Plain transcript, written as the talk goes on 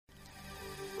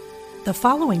The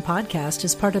following podcast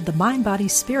is part of the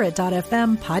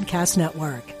MindBodySpirit.fm podcast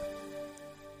network.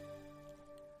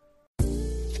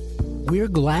 We're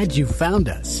glad you found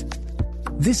us.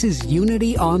 This is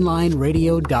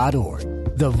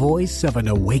UnityOnlineRadio.org, the voice of an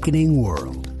awakening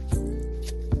world.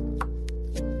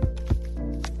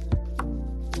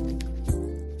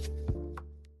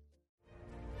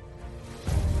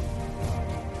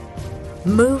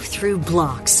 Move through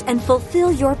blocks and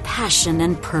fulfill your passion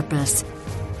and purpose.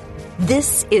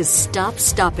 This is Stop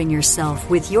Stopping Yourself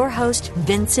with your host,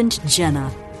 Vincent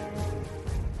Genna.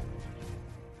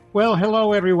 Well,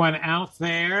 hello, everyone out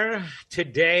there.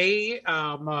 Today,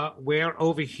 we're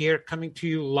over here coming to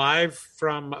you live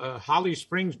from Holly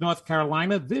Springs, North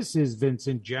Carolina. This is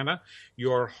Vincent Genna,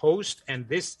 your host, and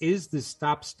this is the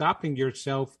Stop Stopping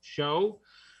Yourself show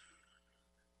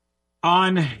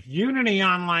on Unity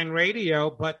Online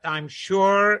Radio, but I'm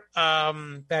sure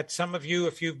that some of you,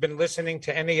 if you've been listening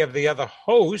to any of the other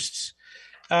hosts,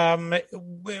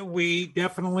 we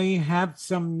definitely have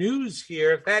some news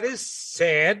here that is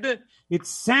sad. It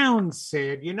sounds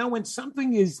sad. You know, when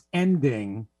something is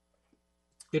ending,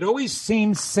 it always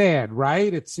seems sad,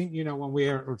 right? It seems, you know,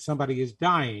 when somebody is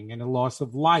dying and a loss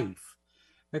of life.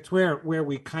 That's where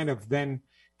we kind of then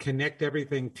connect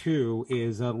everything to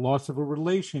is a loss of a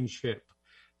relationship,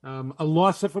 a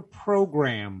loss of a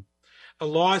program, a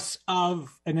loss of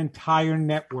an entire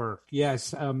network.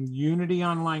 Yes, Unity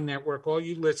Online Network, all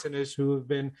you listeners who have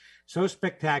been so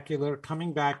spectacular,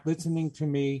 coming back, listening to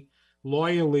me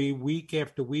loyally week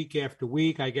after week after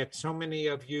week. I get so many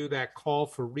of you that call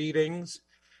for readings.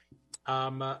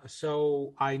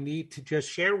 So I need to just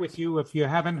share with you, if you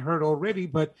haven't heard already,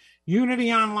 but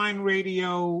Unity Online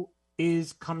Radio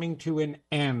is coming to an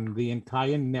end, the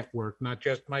entire network, not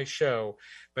just my show,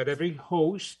 but every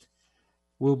host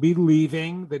will be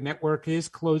leaving. The network is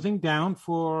closing down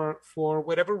for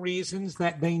whatever reasons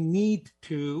that they need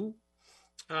to.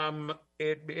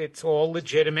 It's all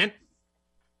legitimate.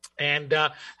 And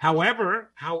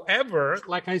however,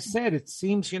 like I said, it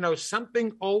seems,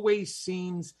 something always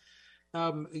seems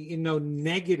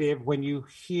negative when you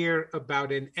hear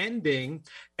about an ending.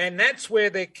 And that's where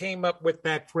they came up with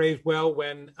that phrase, well,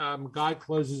 when God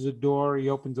closes a door, he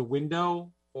opens a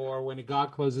window, or when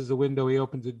God closes a window, he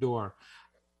opens a door.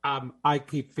 I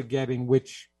keep forgetting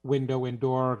which window and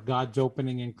door God's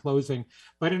opening and closing.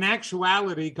 But in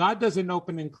actuality, God doesn't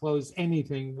open and close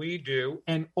anything. We do.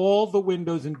 And all the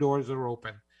windows and doors are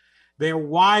open. They're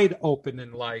wide open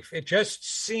in life. It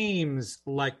just seems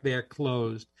like they're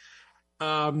closed.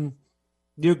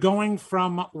 You're going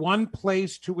from one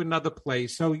place to another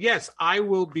place. So yes, I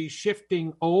will be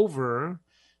shifting over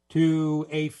to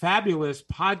a fabulous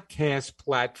podcast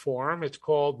platform. It's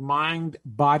called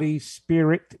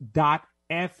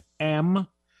MindBodySpirit.fm.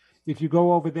 If you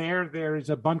go over there,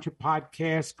 there's a bunch of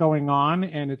podcasts going on,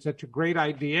 and it's such a great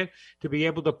idea to be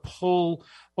able to pull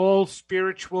all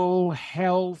spiritual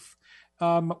health,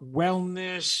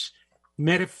 wellness,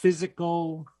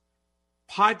 metaphysical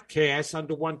podcasts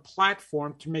under one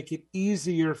platform to make it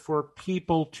easier for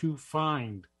people to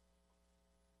find.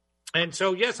 And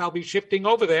so, yes, I'll be shifting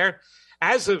over there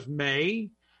as of May.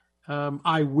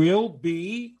 I will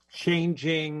be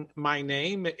changing my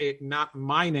name. Not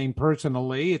my name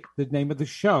personally. It's the name of the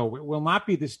show. It will not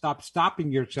be the Stop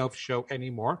Stopping Yourself show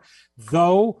anymore,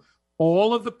 though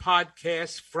all of the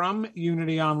podcasts from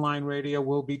Unity Online Radio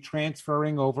will be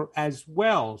transferring over as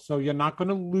well. So you're not going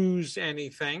to lose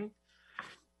anything.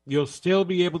 You'll still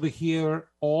be able to hear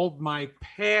all my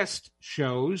past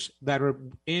shows that are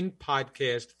in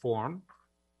podcast form.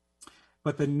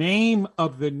 But the name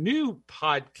of the new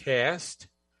podcast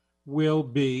will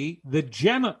be The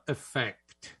Genna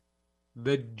Effect.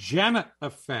 The Genna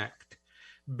Effect.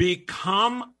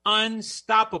 Become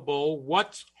unstoppable.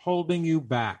 What's holding you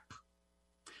back?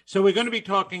 So we're going to be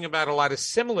talking about a lot of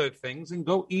similar things and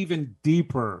go even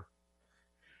deeper.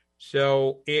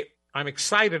 So I'm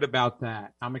excited about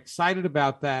that. I'm excited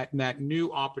about that and that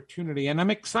new opportunity. And I'm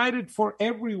excited for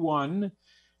everyone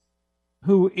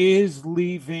who is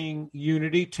leaving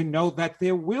Unity to know that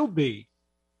there will be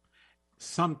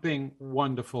something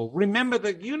wonderful. Remember,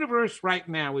 the universe right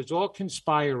now is all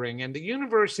conspiring, and the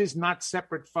universe is not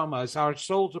separate from us. Our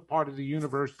souls are part of the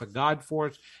universe. The God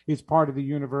force is part of the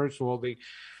universe. All the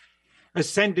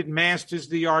ascended masters,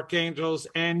 the archangels,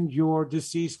 and your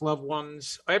deceased loved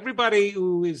ones. Everybody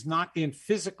who is not in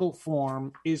physical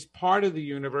form is part of the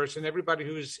universe, and everybody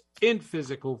who is in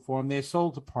physical form, their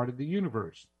souls are part of the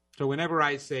universe. So whenever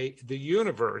I say the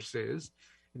universe is,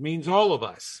 it means all of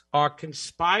us are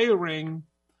conspiring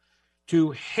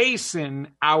to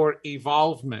hasten our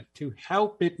evolvement, to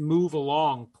help it move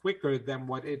along quicker than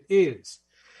what it is.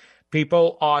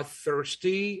 People are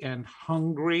thirsty and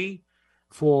hungry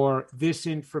for this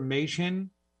information,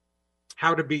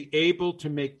 how to be able to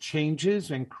make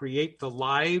changes and create the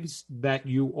lives that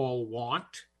you all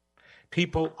want.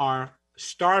 People are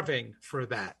starving for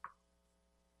that.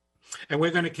 And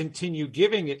we're going to continue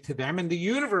giving it to them. And the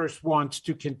universe wants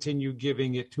to continue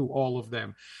giving it to all of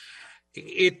them.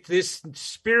 This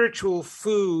spiritual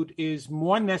food is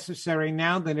more necessary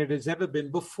now than it has ever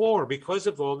been before because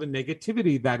of all the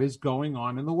negativity that is going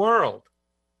on in the world.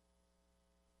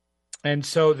 And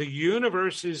so the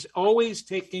universe is always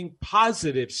taking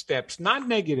positive steps, not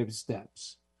negative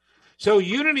steps. So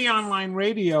Unity Online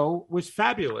Radio was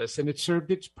fabulous, and it served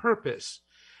its purpose.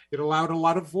 It allowed a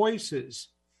lot of voices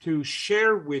to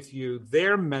share with you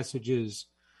their messages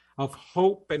of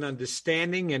hope and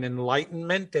understanding and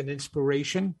enlightenment and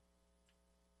inspiration,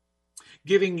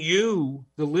 giving you,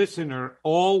 the listener,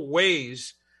 all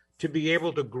ways to be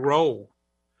able to grow,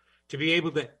 to be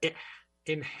able to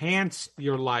enhance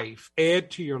your life, add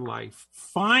to your life,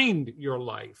 find your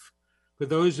life. For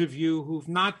those of you who've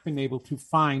not been able to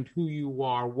find who you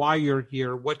are, why you're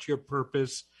here, what's your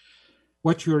purpose,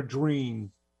 what's your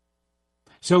dream.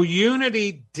 So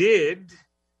Unity did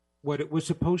what it was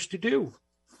supposed to do.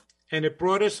 And it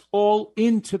brought us all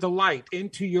into the light,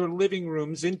 into your living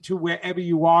rooms, into wherever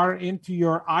you are, into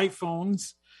your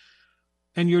iPhones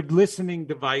and your listening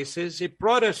devices. It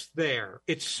brought us there.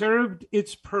 It served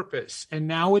its purpose. And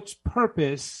now its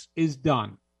purpose is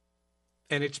done.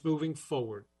 And it's moving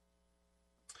forward.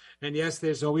 And yes,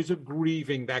 there's always a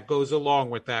grieving that goes along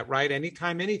with that, right?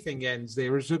 Anytime anything ends,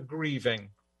 there is a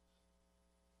grieving.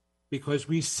 Because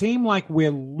we seem like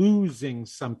we're losing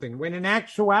something, when in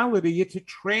actuality, it's a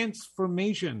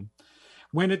transformation.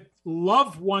 When a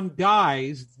loved one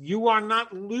dies, you are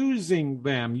not losing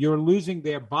them. You're losing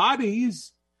their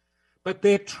bodies, but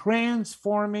they're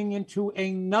transforming into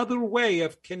another way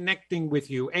of connecting with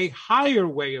you, a higher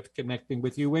way of connecting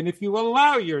with you. And if you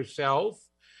allow yourself,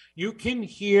 you can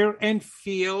hear and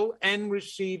feel and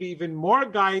receive even more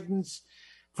guidance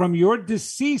from your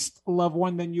deceased loved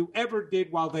one than you ever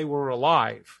did while they were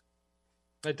alive.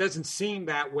 It doesn't seem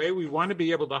that way. We want to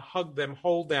be able to hug them,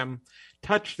 hold them,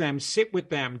 touch them, sit with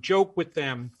them, joke with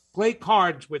them, play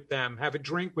cards with them, have a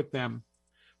drink with them,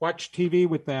 watch TV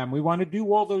with them. We want to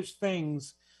do all those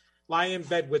things, lie in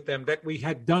bed with them that we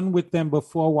had done with them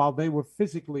before while they were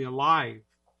physically alive.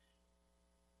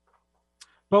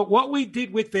 But what we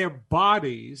did with their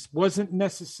bodies wasn't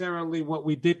necessarily what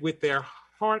we did with their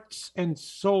hearts and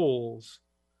souls,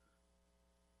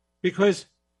 because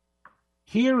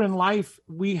here in life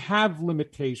we have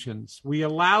limitations. We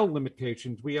allow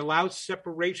limitations. We allow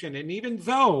separation. And even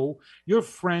though your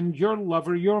friend, your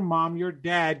lover, your mom, your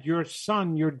dad, your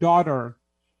son, your daughter,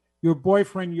 your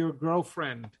boyfriend, your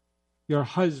girlfriend, your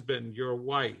husband, your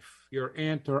wife, your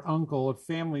aunt or uncle, a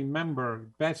family member,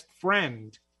 best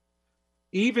friend,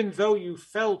 even though you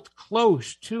felt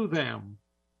close to them,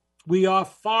 we are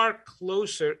far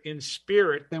closer in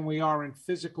spirit than we are in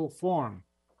physical form.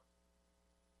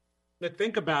 But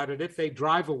think about it. If they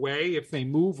drive away, if they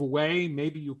move away,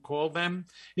 maybe you call them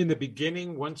in the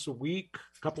beginning once a week,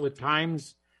 a couple of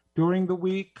times during the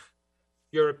week.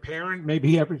 You're a parent,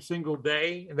 maybe every single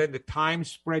day, and then the time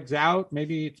spreads out.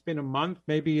 Maybe it's been a month,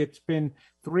 maybe it's been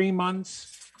 3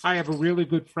 months. I have a really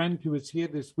good friend who is here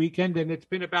this weekend, and it's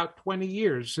been about 20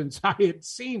 years since I had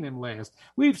seen him last.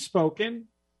 We've spoken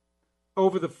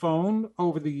over the phone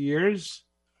over the years.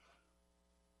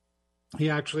 He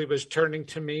actually was turning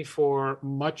to me for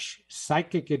much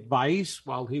psychic advice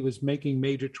while he was making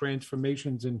major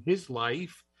transformations in his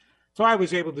life. So I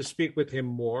was able to speak with him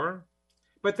more.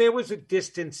 But there was a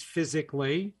distance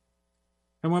physically.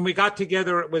 And when we got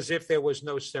together, it was as if there was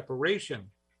no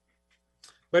separation.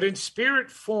 But in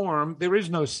spirit form, there is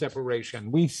no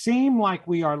separation. We seem like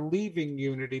we are leaving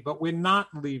unity, but we're not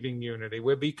leaving unity.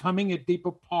 We're becoming a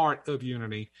deeper part of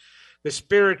unity, the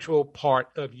spiritual part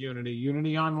of unity,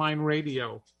 Unity Online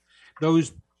Radio,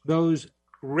 those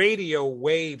radio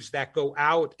waves that go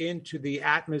out into the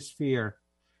atmosphere,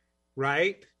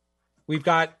 right? We've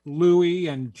got Louie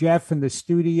and Jeff in the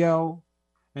studio,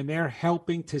 and they're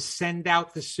helping to send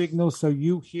out the signal so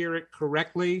you hear it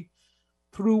correctly.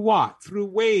 Through what? Through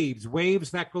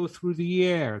waves that go through the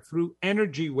air, through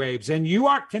energy waves. And you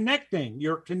are connecting.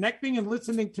 You're connecting and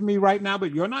listening to me right now,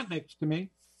 but you're not next to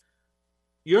me.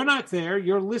 You're not there.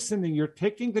 You're listening. You're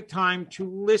taking the time to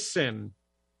listen.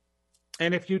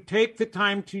 And if you take the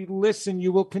time to listen,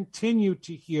 you will continue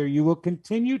to hear. You will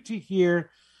continue to hear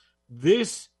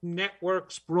this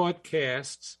network's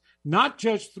broadcasts, not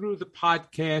just through the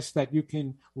podcast that you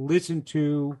can listen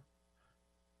to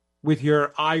with your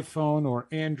iPhone or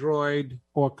Android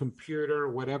or computer,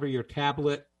 whatever, your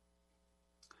tablet,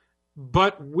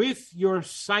 but with your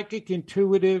psychic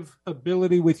intuitive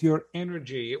ability, with your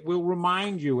energy. It will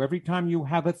remind you every time you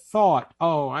have a thought.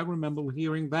 Oh, I remember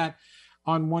hearing that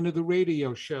on one of the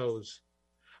radio shows.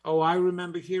 Oh, I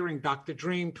remember hearing Dr.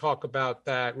 Dream talk about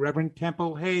that. Reverend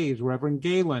Temple Hayes, Reverend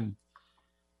Galen.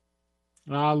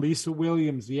 Lisa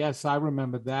Williams. Yes, I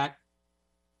remember that.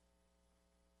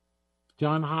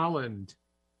 John Holland.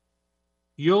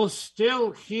 You'll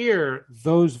still hear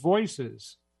those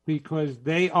voices because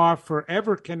they are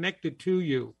forever connected to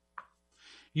you.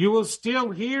 You will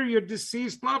still hear your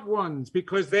deceased loved ones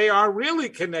because they are really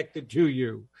connected to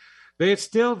you. They're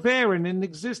still there and in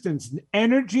existence.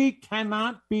 Energy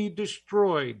cannot be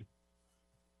destroyed.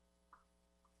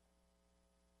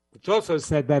 It's also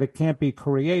said that it can't be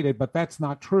created, but that's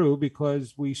not true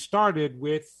because we started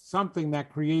with something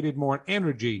that created more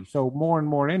energy. So more and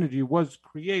more energy was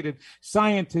created.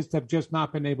 Scientists have just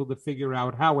not been able to figure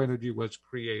out how energy was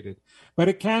created. But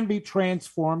it can be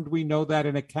transformed. We know that,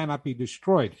 and it cannot be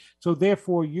destroyed. So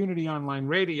therefore, Unity Online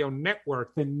Radio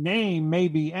Network, the name may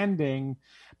be ending,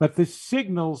 but the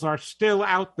signals are still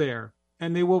out there,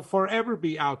 and they will forever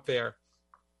be out there.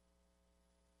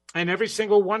 And every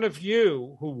single one of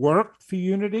you who worked for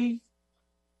Unity,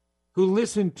 who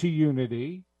listened to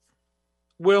Unity,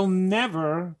 will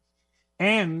never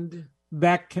end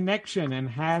that connection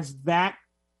and has that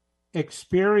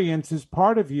experience as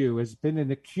part of you, has been an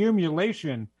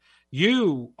accumulation.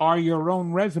 You are your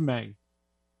own resume.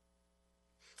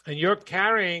 And you're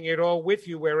carrying it all with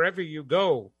you wherever you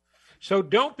go. So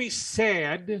don't be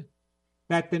sad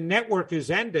that the network is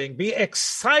ending. Be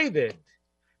excited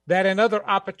that another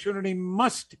opportunity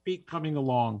must be coming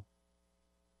along.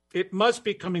 It must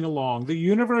be coming along. The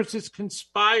universe is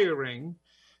conspiring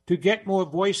to get more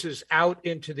voices out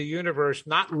into the universe,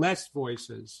 not less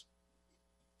voices.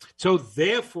 So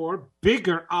therefore,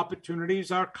 bigger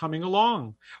opportunities are coming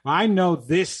along. I know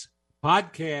this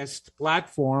podcast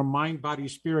platform,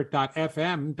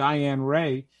 mindbodyspirit.fm, Diane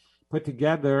Ray put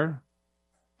together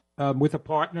with a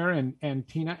partner and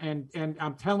Tina, and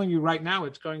I'm telling you right now,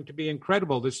 it's going to be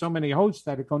incredible. There's so many hosts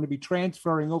that are going to be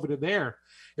transferring over to there.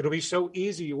 It'll be so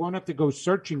easy. You won't have to go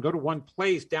searching, go to one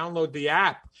place, download the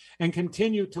app, and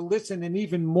continue to listen. And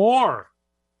even more,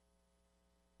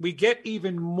 we get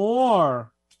even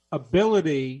more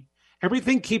ability.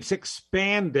 Everything keeps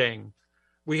expanding.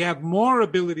 We have more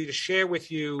ability to share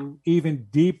with you even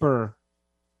deeper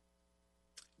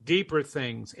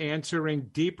things, answering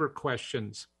deeper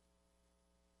questions.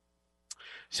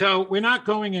 So we're not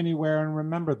going anywhere, and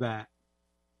remember that.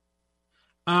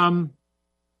 I'm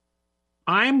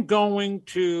going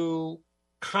to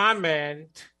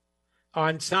comment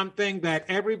on something that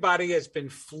everybody has been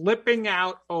flipping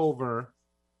out over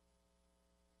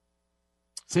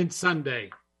since Sunday.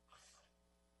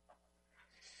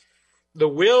 The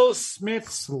Will Smith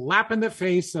slap in the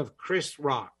face of Chris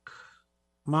Rock.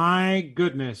 My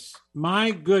goodness.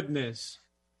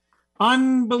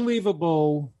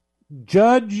 Unbelievable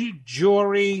judge,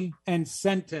 jury, and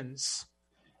sentence.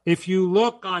 If you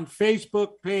look on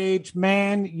Facebook page,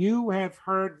 man, you have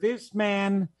heard this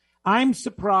man. I'm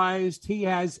surprised he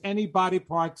has any body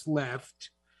parts left,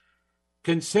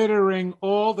 considering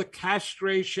all the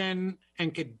castration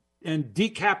and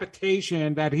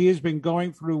decapitation that he has been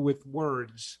going through with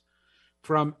words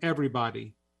from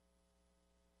everybody.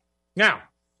 Now,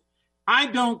 I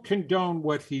don't condone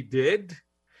what he did,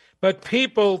 but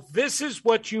people, this is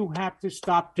what you have to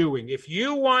stop doing. If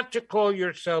you want to call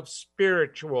yourself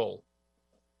spiritual,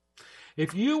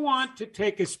 if you want to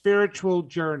take a spiritual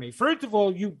journey, first of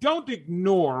all, you don't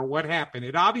ignore what happened.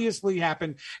 It obviously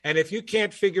happened, and if you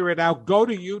can't figure it out, go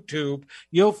to YouTube.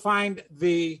 You'll find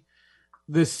the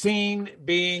scene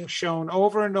being shown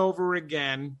over and over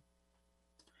again.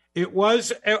 It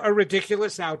was a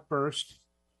ridiculous outburst.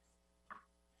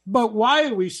 But why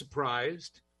are we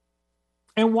surprised?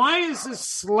 And why is a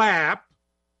slap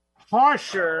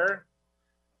harsher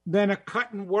than a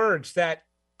cut in words that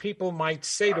people might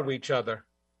say to each other?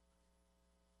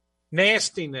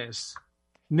 Nastiness,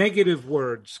 negative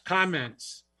words,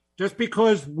 comments. Just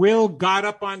because Will got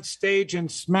up on stage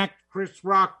and smacked Chris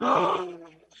Rock,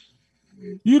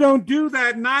 you don't do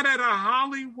that, not at a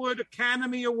Hollywood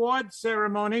Academy Awards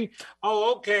ceremony.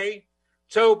 Oh, okay.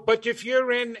 So, but if you're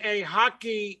in a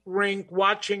hockey rink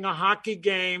watching a hockey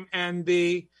game and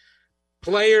the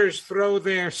players throw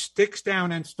their sticks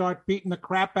down and start beating the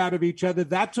crap out of each other,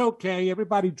 that's okay.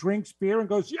 Everybody drinks beer and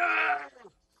goes, yeah,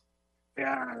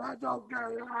 that's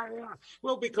okay. Yeah.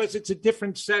 Well, because it's a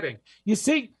different setting. You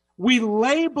see, we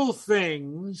label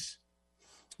things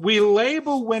We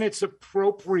label when it's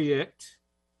appropriate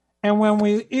and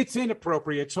when it's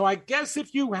inappropriate. So I guess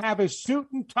if you have a suit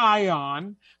and tie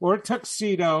on or a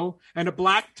tuxedo and a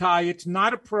black tie, it's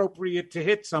not appropriate to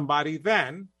hit somebody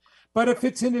then. But if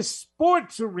it's in a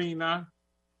sports arena,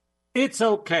 it's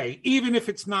okay, even if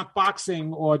it's not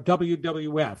boxing or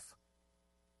WWF.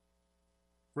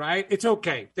 Right? It's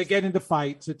okay. They get into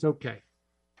fights. It's okay.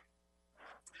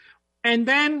 And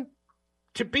then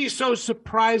to be so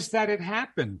surprised that it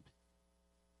happened.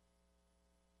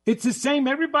 It's the same.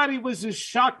 Everybody was as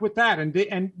shocked with that.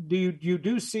 And you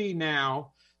do see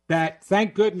now that,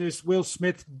 thank goodness, Will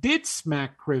Smith did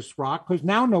smack Chris Rock, because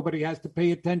now nobody has to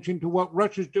pay attention to what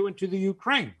Russia's doing to the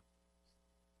Ukraine.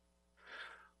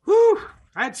 Whew,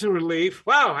 that's a relief.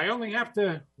 Wow, I only have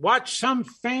to watch some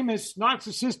famous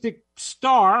narcissistic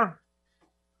star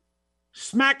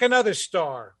smack another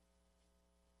star.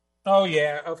 Oh,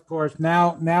 yeah, of course.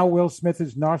 Now Will Smith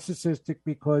is narcissistic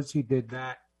because he did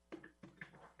that.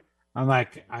 I'm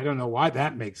like, I don't know why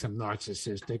that makes him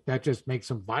narcissistic. That just makes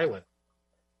him violent.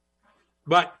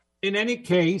 But in any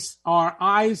case, our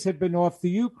eyes have been off the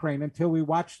Ukraine until we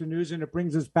watch the news, and it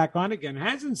brings us back on again. It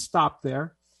hasn't stopped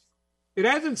there. It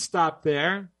hasn't stopped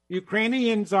there.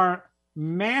 Ukrainians are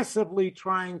massively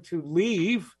trying to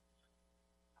leave.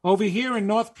 Over here in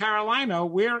North Carolina,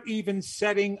 we're even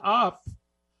setting up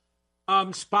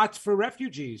spots for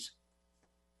refugees.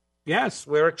 Yes,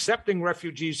 we're accepting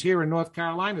refugees here in North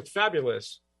Carolina. It's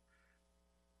fabulous.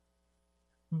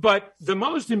 But the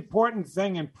most important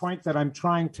thing and point that I'm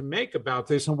trying to make about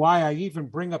this, and why I even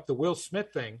bring up the Will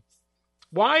Smith thing,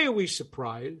 why are we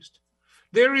surprised?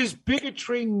 There is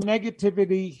bigotry,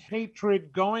 negativity,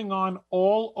 hatred going on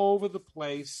all over the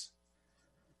place.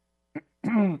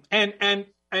 and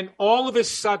all of a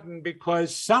sudden,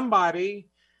 because somebody,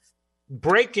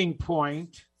 breaking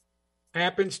point,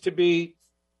 happens to be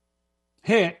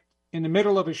hit in the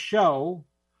middle of a show,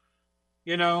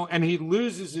 and he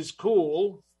loses his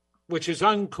cool, which is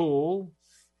uncool.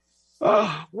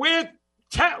 We're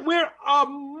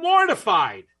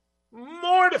mortified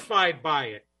by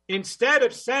it. Instead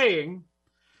of saying,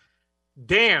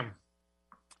 damn,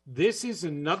 this is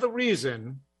another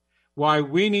reason why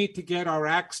we need to get our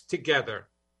acts together.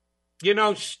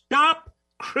 Stop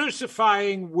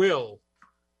crucifying Will.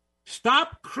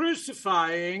 Stop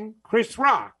crucifying Chris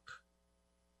Rock.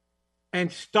 And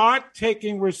start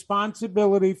taking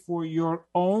responsibility for your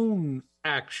own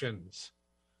actions.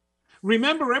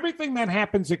 Remember, everything that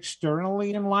happens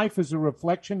externally in life is a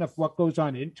reflection of what goes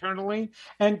on internally.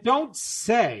 And don't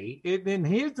say, and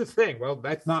here's the thing, well,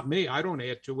 that's not me. I don't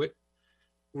add to it.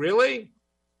 Really?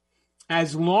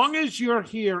 As long as you're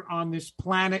here on this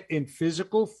planet in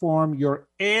physical form, you're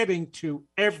adding to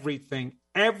everything,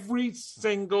 every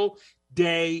single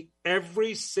day,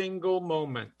 every single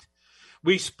moment.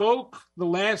 We spoke the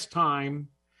last time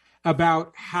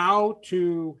about how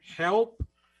to help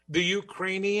the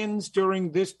Ukrainians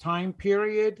during this time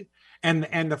period, and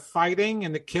the fighting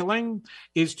and the killing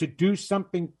is to do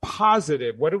something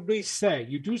positive. What did we say?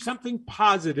 You do something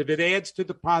positive, it adds to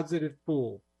the positive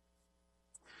pool.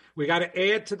 We got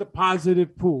to add to the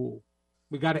positive pool.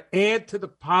 We got to add to the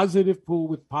positive pool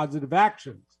with positive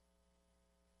actions.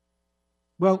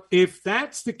 Well, if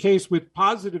that's the case with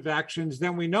positive actions,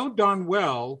 then we know darn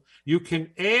well you can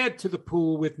add to the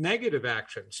pool with negative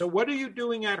actions. So what are you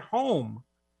doing at home,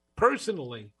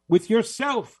 personally, with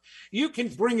yourself? You can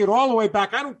bring it all the way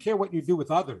back. I don't care what you do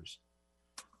with others.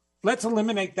 Let's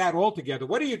eliminate that altogether.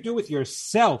 What do you do with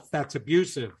yourself that's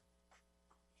abusive?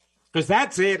 Because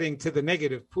that's adding to the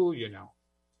negative pool,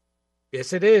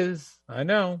 Yes, it is. I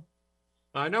know.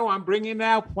 I'm bringing it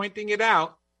out, pointing it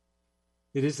out.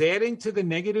 It is adding to the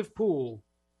negative pool.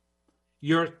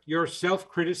 Your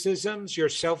self-criticisms, your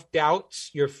self-doubts,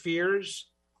 your fears,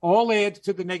 all adds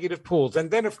to the negative pools. And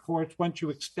then, of course, once you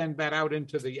extend that out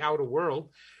into the outer world,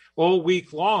 all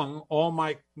week long, all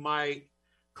my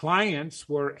clients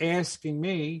were asking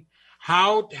me,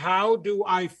 how do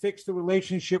I fix the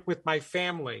relationship with my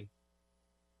family?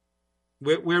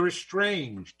 We're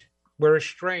estranged.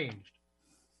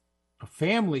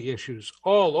 Family issues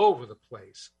all over the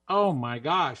place. Oh my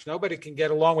gosh, nobody can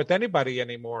get along with anybody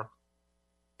anymore.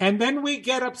 And then we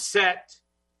get upset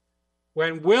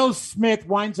when Will Smith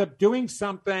winds up doing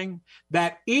something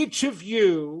that each of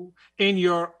you in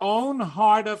your own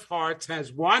heart of hearts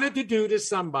has wanted to do to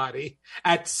somebody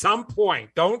at some point.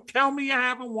 Don't tell me you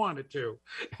haven't wanted to.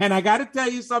 And I got to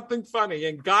tell you something funny.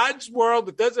 In God's world,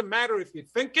 it doesn't matter if you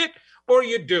think it or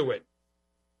you do it.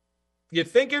 You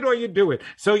think it or you do it.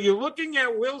 So you're looking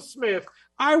at Will Smith.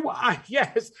 I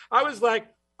was like,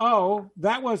 oh,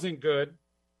 that wasn't good.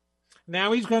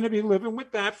 Now he's going to be living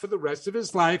with that for the rest of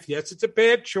his life. Yes, it's a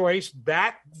bad choice.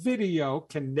 That video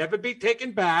can never be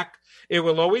taken back. It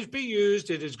will always be used.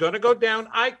 It is going to go down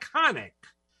iconic.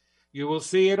 You will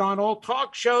see it on all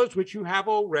talk shows, which you have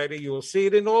already. You will see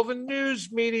it in all the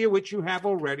news media, which you have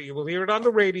already. You will hear it on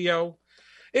the radio.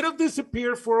 It'll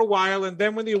disappear for a while, and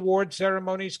then when the award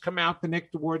ceremonies come out, the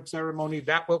next award ceremony,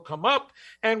 that will come up,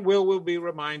 and Will be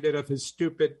reminded of his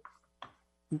stupid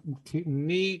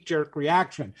knee-jerk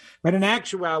reaction. But in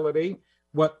actuality,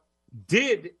 what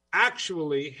did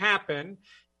actually happen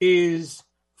is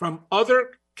from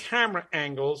other camera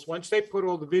angles, once they put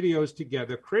all the videos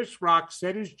together, Chris Rock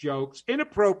said his jokes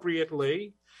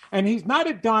inappropriately, and he's not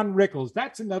a Don Rickles.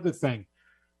 That's another thing.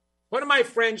 One of my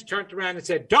friends turned around and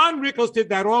said, Don Rickles did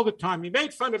that all the time. He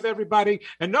made fun of everybody,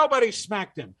 and nobody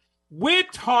smacked him. We're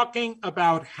talking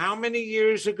about how many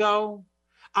years ago?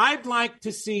 I'd like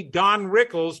to see Don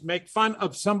Rickles make fun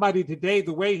of somebody today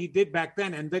the way he did back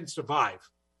then and then survive.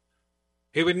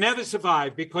 He would never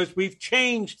survive because we've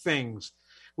changed things.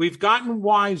 We've gotten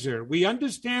wiser. We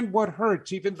understand what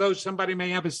hurts, even though somebody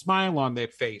may have a smile on their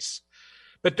face.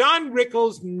 But Don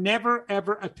Rickles never,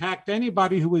 ever attacked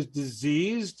anybody who was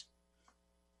diseased.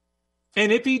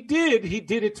 And if he did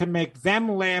it to make them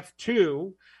laugh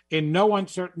too, in no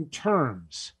uncertain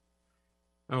terms.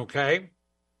 Okay?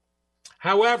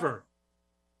 However,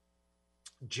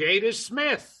 Jada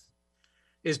Smith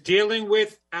is dealing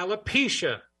with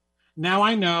alopecia. Now,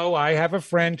 I know I have a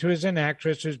friend who is an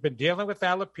actress who's been dealing with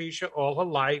alopecia all her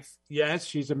life. Yes,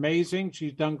 she's amazing.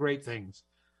 She's done great things.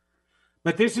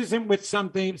 But this isn't with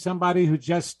somebody who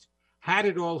just had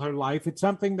it all her life. It's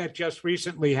something that just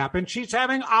recently happened. She's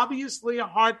having, obviously, a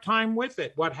hard time with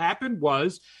it. What happened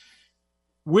was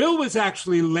Will was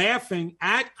actually laughing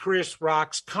at Chris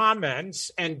Rock's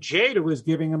comments, and Jada was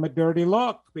giving him a dirty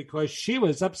look because she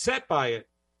was upset by it.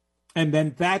 And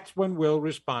then that's when Will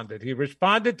responded. He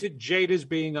responded to Jada's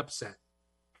being upset.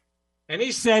 And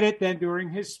he said it then during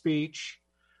his speech,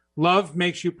 love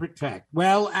makes you protect.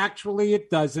 Well, actually, it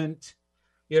doesn't.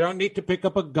 You don't need to pick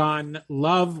up a gun.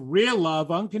 Love, real love,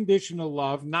 unconditional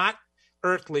love, not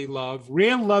earthly love.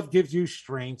 Real love gives you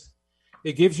strength.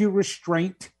 It gives you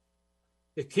restraint.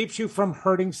 It keeps you from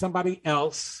hurting somebody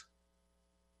else.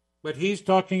 But he's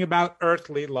talking about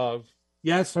earthly love.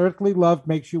 Yes, earthly love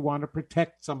makes you want to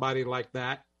protect somebody like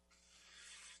that.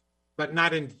 But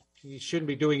you shouldn't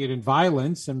be doing it in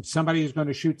violence. And somebody who's going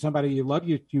to shoot somebody you love,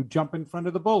 you jump in front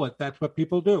of the bullet. That's what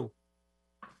people do.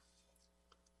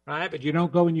 Right? But you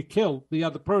don't go and you kill the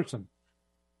other person.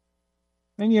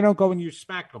 And you don't go and you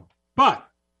smack them. But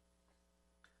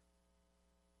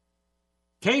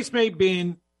case may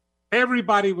be,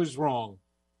 everybody was wrong.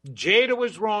 Jada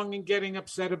was wrong in getting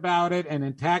upset about it and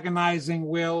antagonizing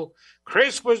Will.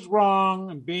 Chris was wrong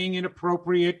in being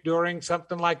inappropriate during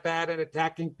something like that and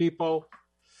attacking people,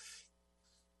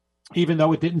 even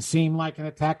though it didn't seem like an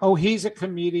attack. Oh, he's a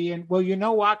comedian. Well, you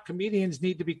know what? Comedians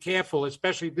need to be careful,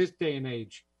 especially this day and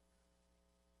age.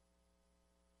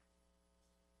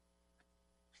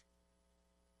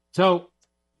 So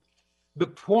the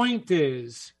point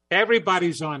is,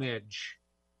 everybody's on edge.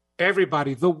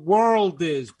 Everybody, the world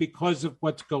is, because of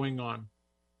what's going on.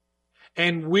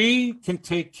 And we can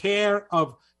take care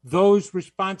of those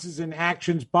responses and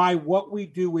actions by what we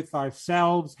do with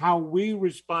ourselves, how we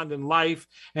respond in life,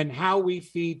 and how we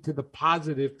feed to the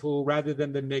positive pool rather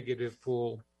than the negative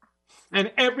pool.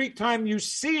 And every time you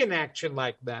see an action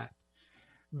like that,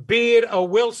 be it a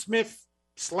Will Smith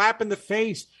slap in the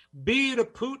face, be it a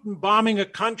Putin bombing a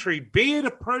country, be it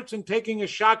a person taking a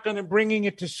shotgun and bringing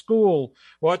it to school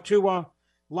or to a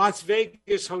Las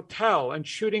Vegas hotel and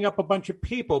shooting up a bunch of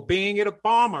people, being it a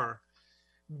bomber,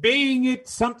 being it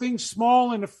something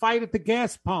small in a fight at the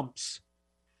gas pumps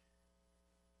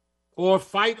or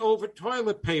fight over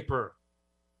toilet paper.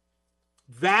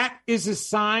 That is a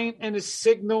sign and a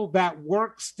signal that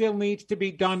work still needs to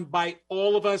be done by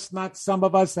all of us, not some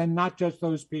of us, and not just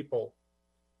those people.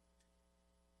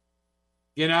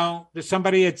 You know,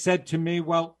 somebody had said to me,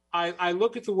 well, I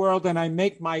look at the world and I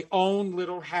make my own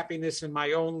little happiness in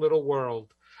my own little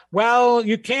world. Well,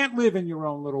 you can't live in your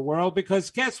own little world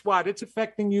because guess what? It's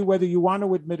affecting you whether you want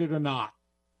to admit it or not.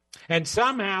 And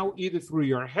somehow, either through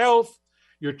your health,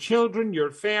 your children,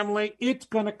 your family, it's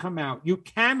going to come out. You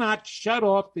cannot shut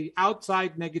off the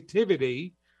outside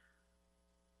negativity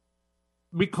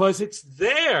because it's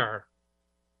there.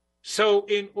 So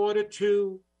in order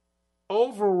to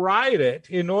override it,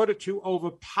 in order to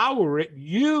overpower it,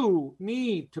 you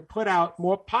need to put out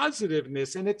more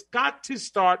positiveness, and it's got to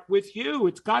start with you.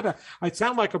 It's got to, I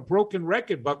sound like a broken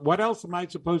record, but what else am I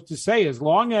supposed to say? As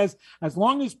long as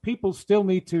people still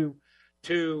need to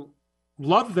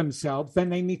love themselves, then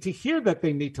they need to hear that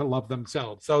they need to love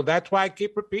themselves. So that's why I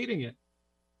keep repeating it.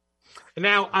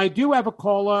 Now, I do have a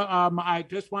caller. I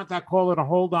just want that caller to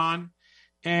hold on.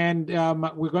 And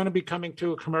we're going to be coming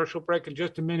to a commercial break in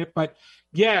just a minute. But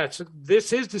yes,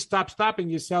 this is the Stop Stopping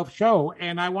Yourself show.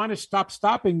 And I want to stop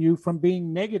stopping you from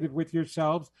being negative with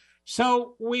yourselves.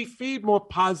 So we feed more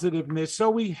positiveness. So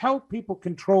we help people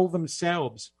control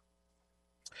themselves.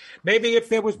 Maybe if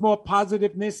there was more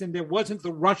positiveness and there wasn't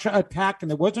the Russia attack and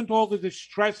there wasn't all of the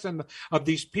stress of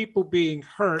these people being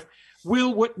hurt,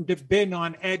 Will wouldn't have been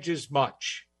on edge as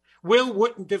much. Will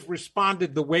wouldn't have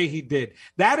responded the way he did.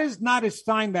 That is not a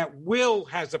sign that Will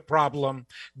has a problem.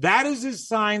 That is a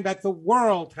sign that the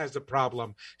world has a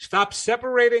problem. Stop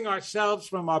separating ourselves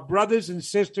from our brothers and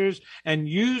sisters and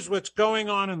use what's going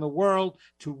on in the world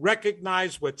to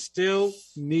recognize what still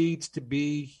needs to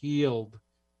be healed.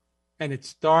 And it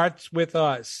starts with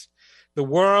us. The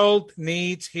world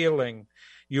needs healing.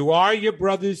 You are your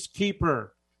brother's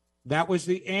keeper. That was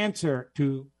the answer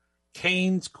to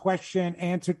Cain's question,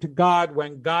 answer to God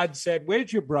when God said,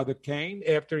 "Where's your brother Cain?"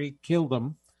 after he killed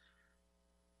him.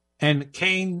 And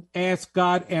Cain asked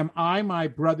God, "Am I my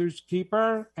brother's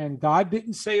keeper?" And God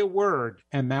didn't say a word.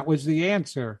 And that was the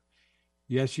answer.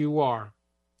 Yes, you are.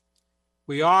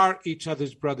 We are each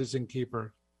other's brothers and keepers.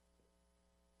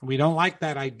 We don't like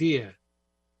that idea,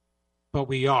 but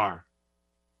we are.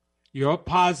 Your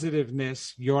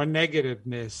positiveness, your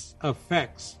negativeness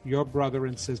affects your brother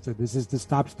and sister. This is the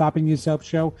Stop Stopping Yourself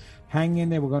show. Hang in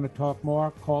there. We're going to talk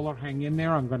more. Caller, hang in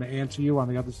there. I'm going to answer you on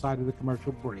the other side of the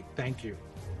commercial break. Thank you.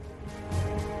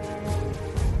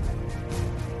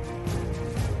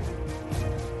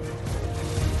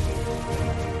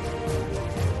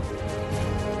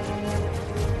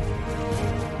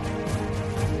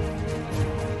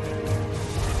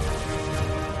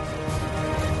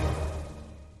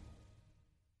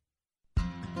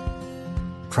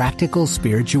 Practical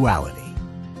spirituality,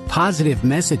 positive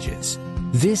messages.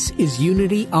 This is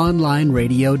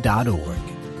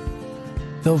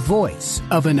UnityOnlineRadio.org, the voice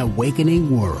of an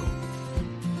awakening world.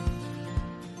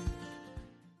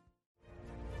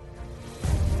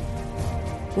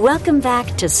 Welcome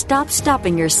back to Stop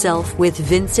Stopping Yourself with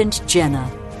Vincent Genna.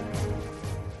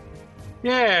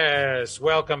 Yes,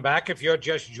 welcome back. If you're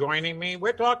just joining me,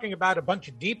 we're talking about a bunch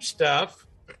of deep stuff,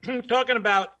 talking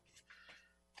about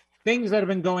things that have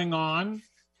been going on,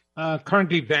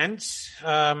 current events.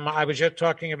 I was just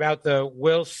talking about the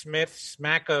Will Smith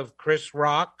smack of Chris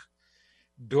Rock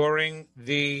during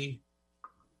the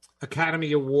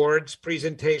Academy Awards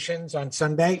presentations on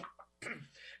Sunday.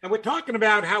 And we're talking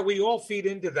about how we all feed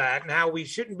into that and how we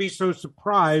shouldn't be so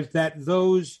surprised that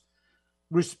those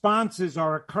responses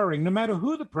are occurring, no matter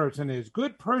who the person is,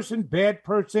 good person, bad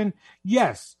person.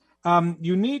 Yes.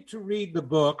 You need to read the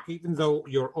book, even though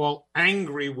you're all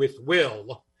angry with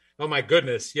Will. Oh, my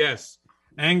goodness. Yes.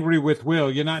 Angry with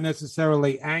Will. You're not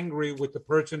necessarily angry with the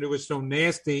person who is so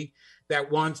nasty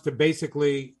that wants to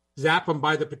basically zap him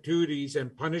by the patooties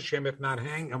and punish him, if not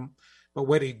hang him. But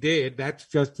what he did, that's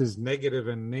just as negative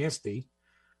and nasty.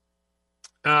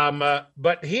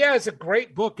 But he has a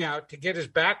great book out to get his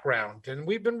background, and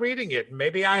we've been reading it.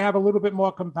 Maybe I have a little bit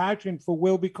more compassion for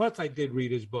Will because I did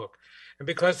read his book. And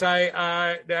because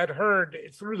I had heard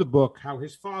through the book how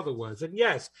his father was. And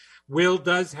yes, Will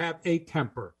does have a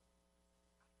temper.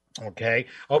 Okay.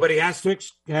 Oh, but he has to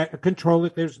control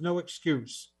it. There's no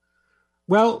excuse.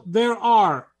 Well, there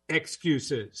are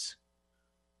excuses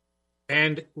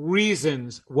and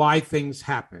reasons why things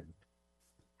happen.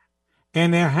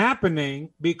 And they're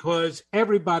happening because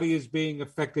everybody is being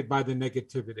affected by the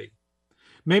negativity.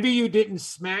 Maybe you didn't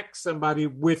smack somebody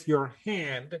with your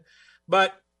hand,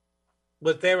 but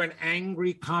was there an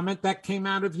angry comment that came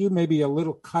out of you? Maybe a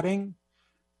little cutting?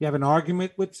 You have an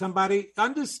argument with somebody?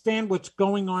 Understand what's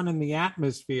going on in the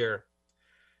atmosphere.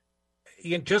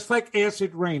 Just like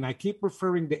acid rain, I keep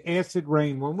referring to acid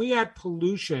rain. When we had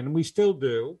pollution, we still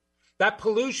do, that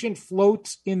pollution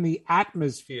floats in the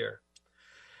atmosphere.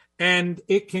 And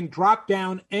it can drop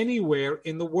down anywhere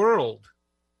in the world.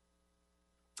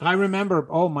 I remember,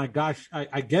 oh my gosh,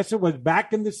 I guess it was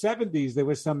back in the 70s. There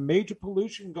was some major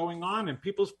pollution going on and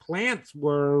people's plants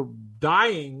were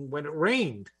dying when it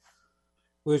rained.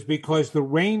 It was because the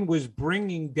rain was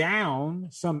bringing down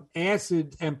some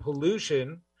acid and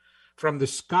pollution from the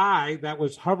sky that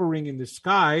was hovering in the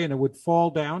sky, and it would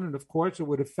fall down. And of course, it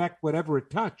would affect whatever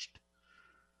it touched.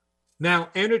 Now,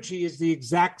 energy is the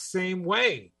exact same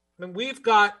way. And we've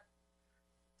got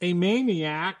a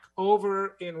maniac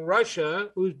over in Russia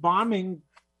who's bombing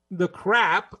the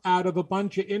crap out of a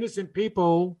bunch of innocent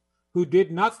people who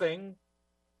did nothing.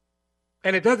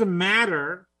 And it doesn't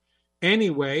matter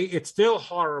anyway. It's still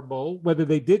horrible, whether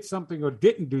they did something or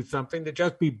didn't do something, to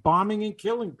just be bombing and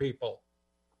killing people.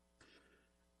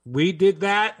 We did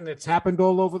that, and it's happened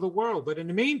all over the world. But in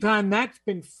the meantime, that's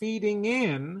been feeding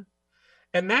in,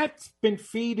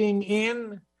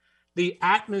 the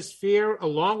atmosphere,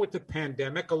 along with the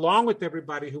pandemic, along with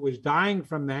everybody who was dying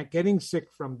from that, getting sick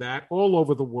from that all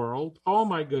over the world. Oh,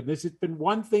 my goodness. It's been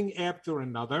one thing after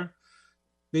another.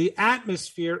 The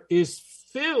atmosphere is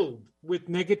filled with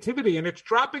negativity, and it's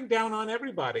dropping down on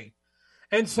everybody.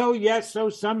 And so, yes,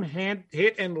 some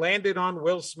hit and landed on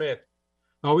Will Smith.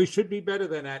 Oh, we should be better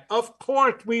than that. Of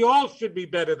course, we all should be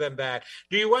better than that.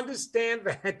 Do you understand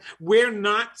that we're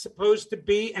not supposed to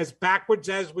be as backwards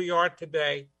as we are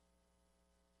today?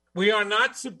 We are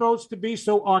not supposed to be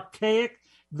so archaic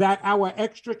that our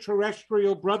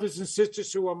extraterrestrial brothers and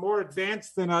sisters who are more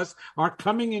advanced than us are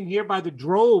coming in here by the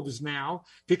droves now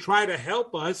to try to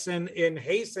help us and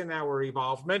hasten our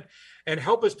evolvement and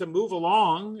help us to move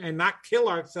along and not kill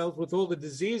ourselves with all the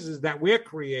diseases that we're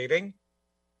creating.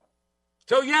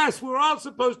 So, yes, we're all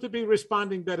supposed to be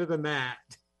responding better than that.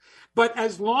 But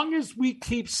as long as we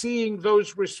keep seeing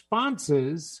those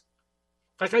responses,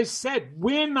 like I said,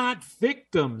 we're not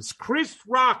victims. Chris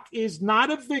Rock is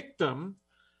not a victim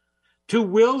to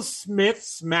Will Smith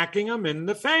smacking him in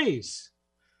the face.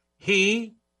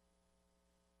 He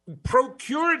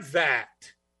procured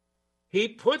that. He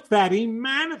put that. He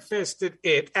manifested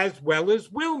it as well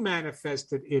as Will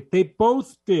manifested it. They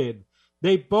both did.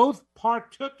 They both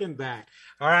partook in that.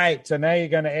 All right, so now you're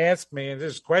going to ask me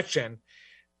this question.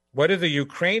 What do the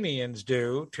Ukrainians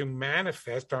do to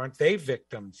manifest? Aren't they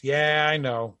victims? Yeah, I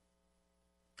know.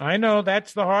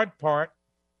 That's the hard part.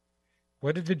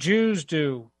 What did the Jews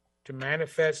do to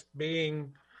manifest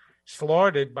being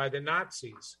slaughtered by the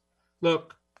Nazis?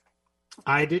 Look,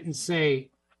 I didn't say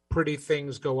pretty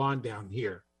things go on down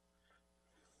here.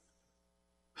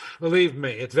 Believe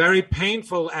me, it's very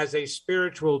painful as a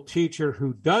spiritual teacher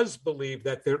who does believe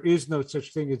that there is no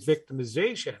such thing as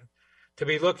victimization, to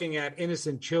be looking at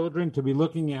innocent children, to be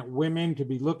looking at women, to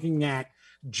be looking at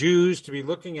Jews, to be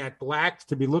looking at blacks,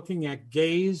 to be looking at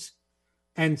gays,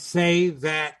 and say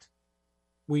that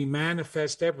we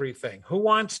manifest everything. Who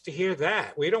wants to hear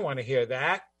that? We don't want to hear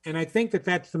that. And I think that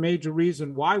that's the major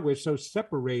reason why we're so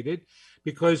separated,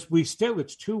 because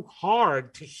it's too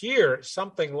hard to hear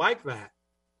something like that.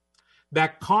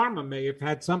 That karma may have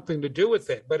had something to do with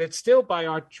it, but it's still by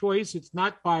our choice. It's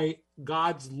not by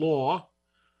God's law,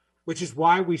 which is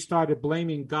why we started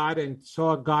blaming God and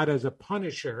saw God as a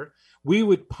punisher. We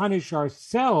would punish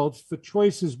ourselves for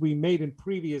choices we made in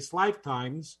previous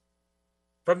lifetimes.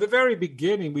 From the very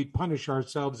beginning, we'd punish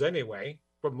ourselves anyway,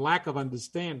 from lack of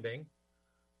understanding.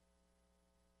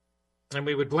 And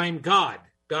we would blame God.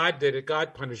 God did it.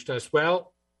 God punished us.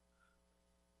 Well,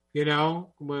 we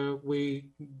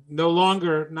no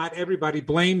longer, not everybody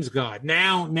blames God.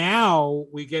 Now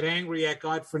we get angry at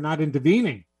God for not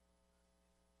intervening.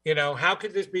 How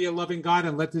could this be a loving God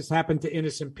and let this happen to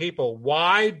innocent people?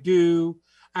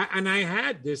 And I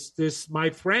had this, my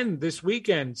friend this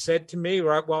weekend said to me,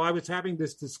 right, while I was having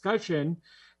this discussion,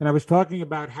 and I was talking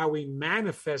about how we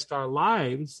manifest our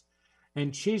lives,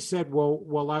 and she said,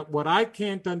 what I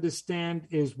can't understand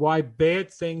is why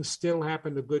bad things still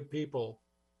happen to good people.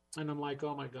 And I'm like,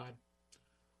 oh my God.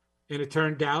 And it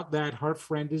turned out that her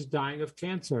friend is dying of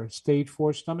cancer, stage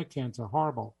 4 stomach cancer,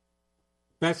 horrible.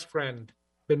 Best friend,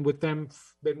 been with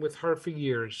her for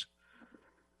years.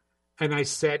 And I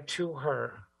said to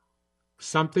her,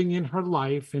 something in her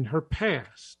life, in her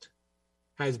past,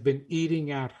 has been eating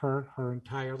at her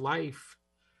entire life.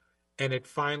 And it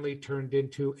finally turned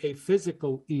into a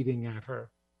physical eating at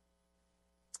her.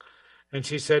 And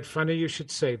she said, funny you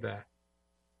should say that.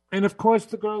 And of course,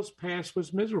 the girl's past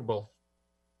was miserable.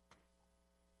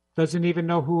 Doesn't even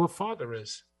know who her father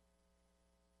is.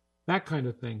 That kind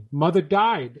of thing. Mother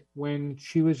died when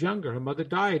she was younger. Her mother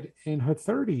died in her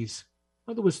 30s.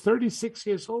 Mother was 36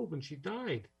 years old when she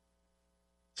died.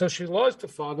 So she lost a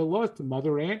father, lost a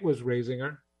mother. Aunt was raising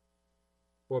her,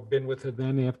 or been with her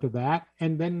then after that.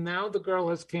 And then now the girl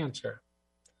has cancer.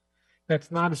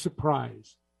 That's not a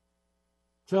surprise.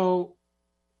 So,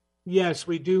 yes,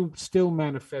 we do still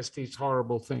manifest these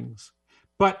horrible things.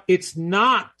 But it's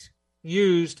not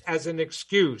used as an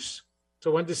excuse.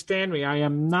 So understand me, I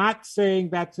am not saying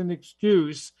that's an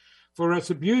excuse for us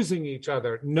abusing each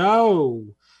other.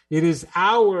 No, it is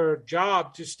our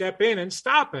job to step in and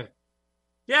stop it.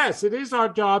 Yes, it is our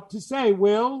job to say,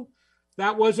 Will,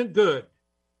 that wasn't good.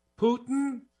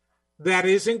 Putin, that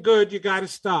isn't good. You got to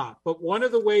stop. But one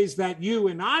of the ways that you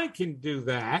and I can do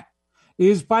that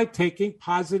is by taking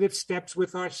positive steps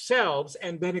with ourselves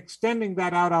and then extending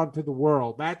that out onto the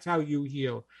world. That's how you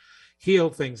heal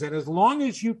things. And as long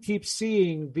as you keep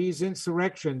seeing these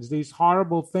insurrections, these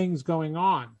horrible things going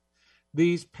on,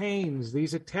 these pains,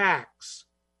 these attacks,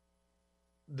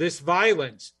 this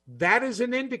violence, that is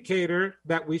an indicator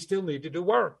that we still need to do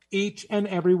work. Each and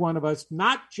every one of us,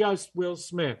 not just Will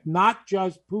Smith, not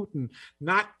just Putin,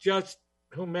 not just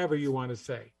whomever you want to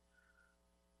say.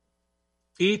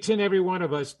 Each and every one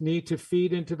of us need to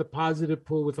feed into the positive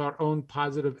pool with our own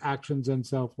positive actions and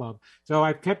self-love. So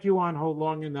I've kept you on hold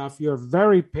long enough. You're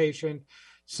very patient.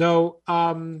 So,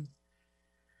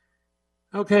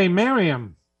 okay,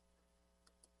 Miriam.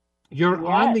 You're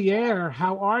on the air.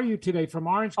 How are you today from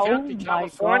Orange County,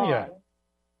 California? God.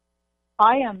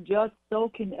 I am just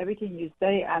soaking everything you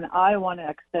say, and I want to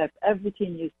accept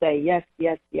everything you say. Yes,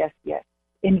 yes, yes, yes.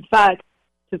 In fact,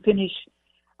 to finish,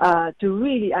 not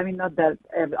that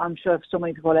I'm sure so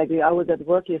many people agree. I was at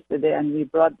work yesterday, and we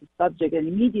brought the subject, and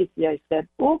immediately I said,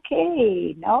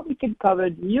 okay, now we can cover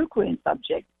the Ukraine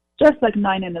subject, just like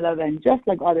 9/11, just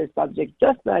like other subjects,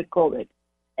 just like COVID.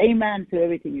 Amen to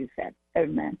everything you said.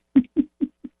 Amen.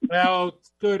 Well,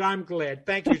 good. I'm glad.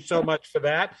 Thank you so much for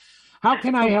that. How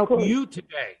can I help you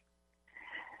today?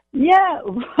 Yeah,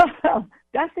 well,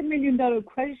 that's $1 million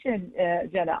question,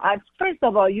 Jenna. First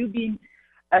of all, you've been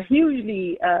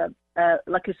hugely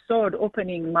like a sword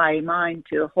opening my mind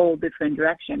to a whole different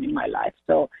direction in my life.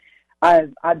 So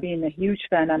I've been a huge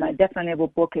fan, and I definitely will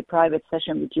book a private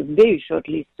session with you very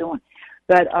shortly soon.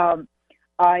 But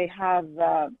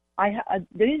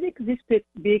there is this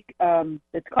big, there's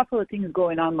a couple of things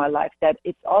going on in my life that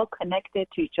it's all connected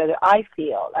to each other, I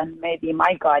feel, and maybe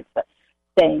my guides are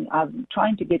saying, I'm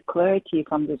trying to get clarity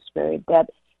from the Spirit that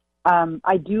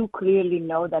I do clearly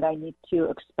know that I need to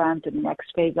expand to the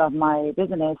next phase of my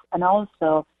business. And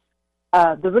also,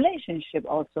 the relationship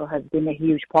also has been a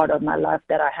huge part of my life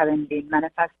that I haven't been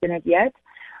manifesting it yet.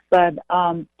 But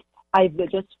I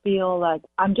just feel like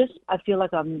I feel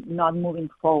like I'm not moving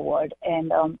forward.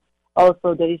 And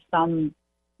also there is some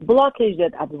blockage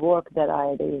that at work that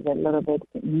there's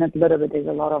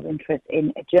a lot of interest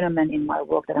in a gentleman in my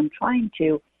work that I'm trying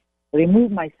to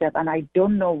remove myself. And I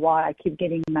don't know why I keep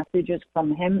getting messages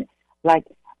from him. Like,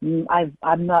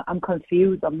 I'm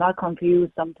confused. I'm not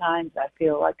confused. Sometimes I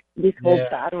feel like this whole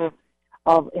battle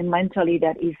of mentally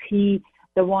that is he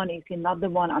the one, is he not the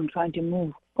one? I'm trying to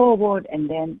move forward, and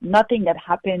then nothing that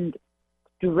happened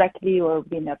directly or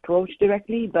been approached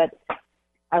directly, but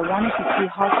I wanted to see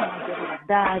how can I get rid of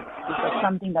that. Is there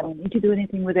something that I need to do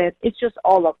anything with it? It's just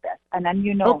all of that. And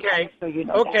then Okay. So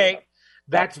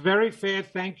That's very fair.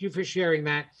 Thank you for sharing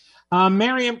that.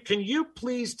 Miriam, can you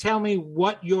please tell me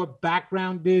what your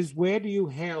background is? Where do you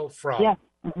hail from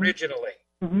originally?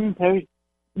 From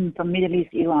Middle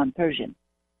East, Iran, Persian.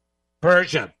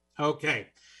 Persia. Okay.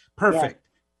 Perfect.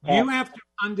 Yes. You have to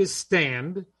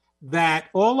understand that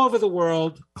all over the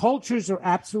world, cultures are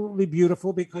absolutely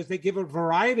beautiful because they give a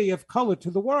variety of color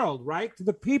to the world, right? To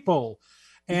the people.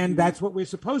 And that's what we're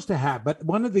supposed to have. But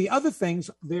one of the other things,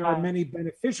 there are many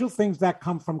beneficial things that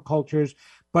come from cultures,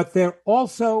 but there are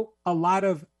also a lot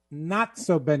of not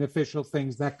so beneficial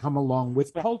things that come along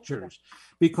with cultures,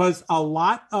 because a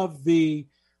lot of the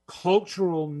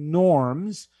cultural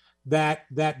norms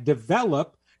that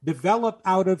develop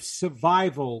out of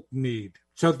survival need.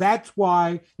 So that's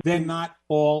why they're not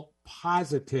all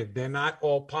positive. They're not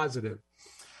all positive.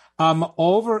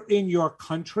 Over in your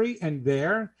country and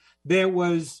there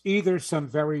was either some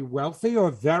very wealthy or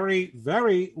very,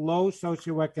 very low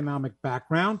socioeconomic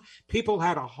background. People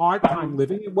had a hard time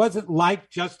living. It wasn't like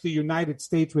just the United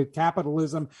States with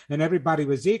capitalism and everybody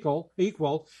was equal.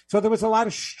 So there was a lot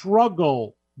of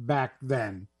struggle back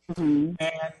then. And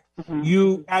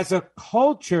you, as a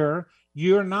culture,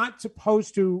 you're not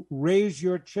supposed to raise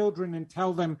your children and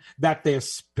tell them that they're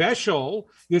special.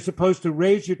 You're supposed to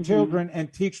raise your children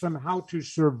and teach them how to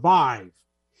survive.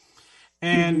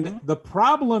 And the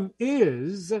problem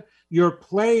is you're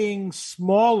playing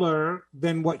smaller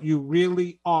than what you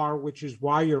really are, which is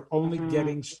why you're only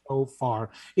getting so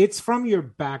far. It's from your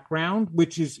background,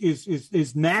 which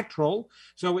is natural.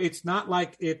 So it's not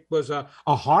like it was a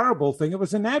horrible thing. It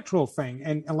was a natural thing.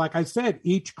 And like I said,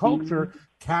 each culture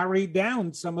carried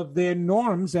down some of their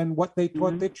norms and what they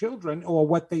taught their children or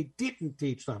what they didn't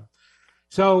teach them.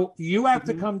 So you have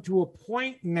to come to a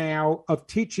point now of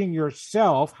teaching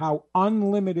yourself how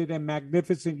unlimited and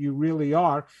magnificent you really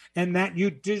are, and that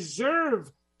you deserve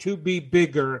to be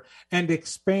bigger and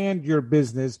expand your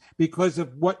business because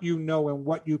of what you know and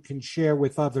what you can share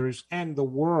with others and the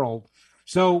world.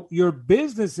 So your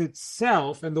business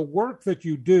itself and the work that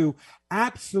you do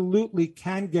absolutely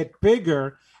can get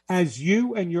bigger as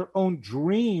you and your own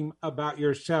dream about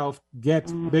yourself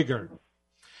gets bigger.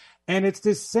 And it's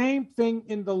the same thing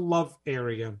in the love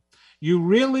area. You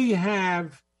really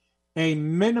have a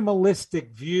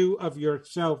minimalistic view of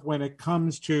yourself when it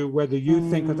comes to whether you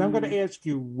think, because I'm going to ask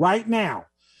you right now,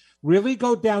 really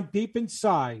go down deep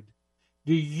inside.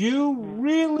 Do you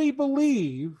really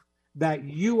believe that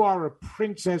you are a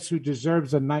princess who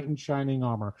deserves a knight in shining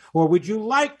armor? Or would you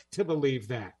like to believe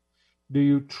that? Do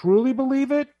you truly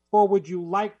believe it? Or would you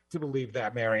like to believe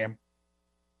that, Miriam?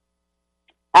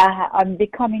 I'm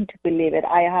becoming to believe it.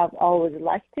 I have always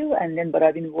liked to, but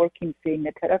I've been working, seeing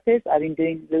a therapist. I've been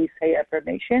doing Louis Hay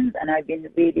affirmations, and I've been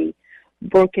really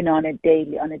working on a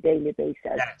daily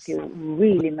basis to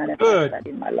really manifest that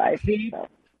in my life. So.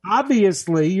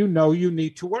 Obviously, you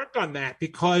need to work on that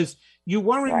because you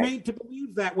weren't made to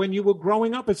believe that when you were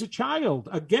growing up as a child.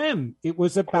 Again, it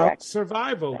was about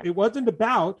survival. It wasn't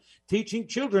about teaching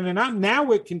children. And now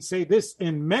we can say this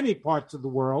in many parts of the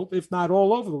world, if not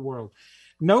all over the world.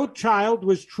 No child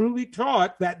was truly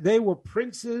taught that they were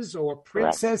princes or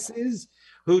princesses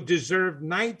who deserved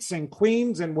knights and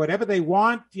queens and whatever they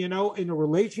want, in a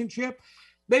relationship.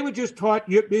 They were just taught,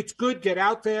 it's good, get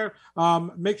out there,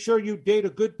 make sure you date a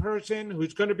good person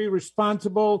who's going to be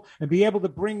responsible and be able to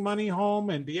bring money home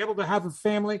and be able to have a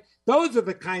family. Those are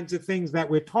the kinds of things that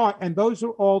we're taught, and those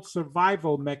are all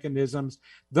survival mechanisms.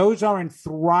 Those aren't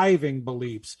thriving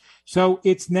beliefs. So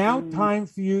it's now time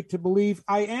for you to believe,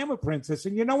 I am a princess.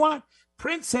 And you know what?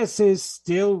 Princesses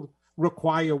still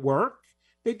require work.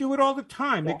 They do it all the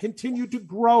time. They continue to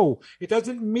grow. It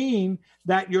doesn't mean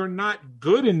that you're not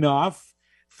good enough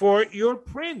for your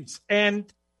prince. And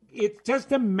it's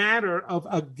just a matter of,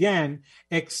 again,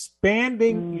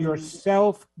 expanding your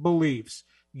self-beliefs.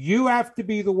 You have to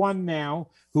be the one now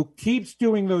who keeps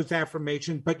doing those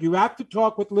affirmations, but you have to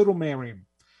talk with little Miriam.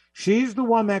 She's the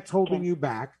one that's holding you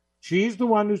back. She's the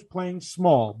one who's playing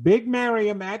small. Big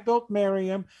Miriam, adult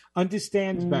Miriam,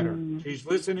 understands better. She's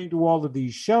listening to all of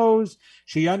these shows.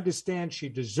 She understands she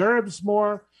deserves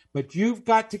more. But you've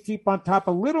got to keep on top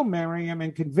of little Miriam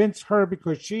and convince her,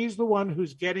 because she's the one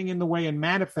who's getting in the way and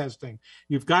manifesting.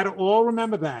 You've got to all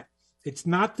remember that. It's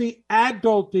not the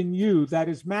adult in you that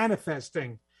is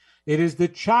manifesting. It is the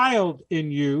child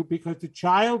in you, because the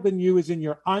child in you is in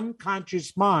your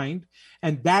unconscious mind,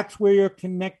 and that's where you're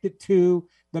connected to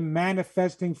the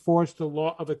manifesting force, the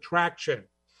law of attraction.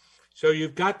 So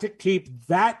you've got to keep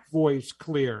that voice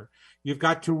clear. You've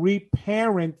got to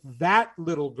reparent that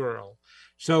little girl.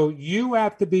 So you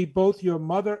have to be both your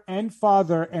mother and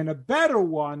father, and a better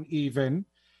one even,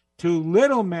 to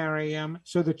little Miriam,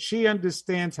 so that she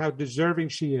understands how deserving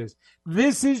she is.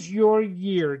 This is your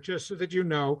year, just so that you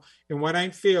know. And what I'm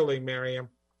feeling, Miriam,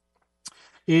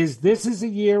 is this is a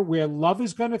year where love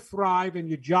is going to thrive and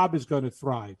your job is going to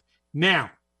thrive.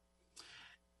 Now,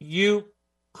 you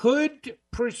could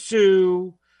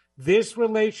pursue this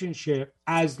relationship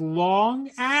as long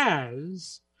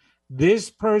as this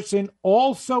person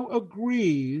also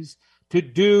agrees to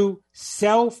do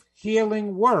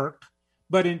self-healing work,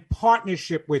 but in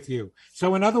partnership with you.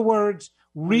 So in other words,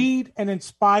 read an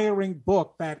inspiring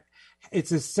book that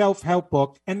it's a self-help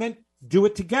book, and then do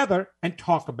it together and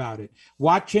talk about it.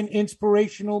 Watch an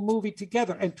inspirational movie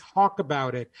together and talk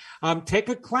about it. Take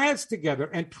a class together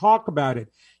and talk about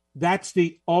it. That's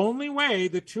the only way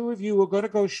the two of you are going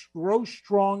to grow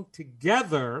strong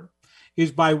together,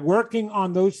 is by working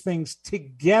on those things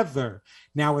together.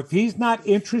 Now, if he's not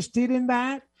interested in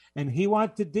that and he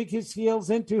wants to dig his heels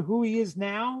into who he is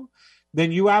now,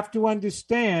 then you have to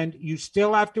understand you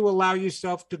still have to allow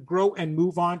yourself to grow and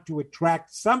move on to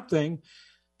attract something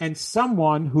and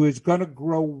someone who is going to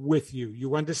grow with you.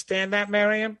 You understand that,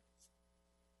 Miriam?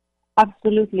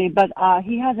 Absolutely, but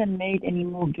he hasn't made any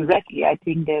move directly. I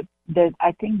think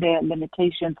the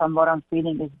limitation from what I'm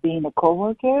feeling is being a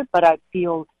coworker, but I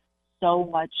feel so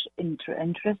much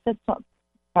interested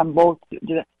from both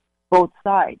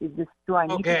sides. Is this, do I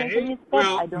need to take any steps?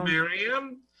 Well,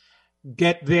 Miriam,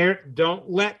 get there. Don't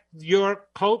let your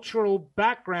cultural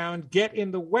background get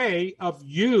in the way of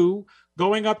you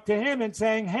going up to him and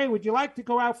saying, hey, would you like to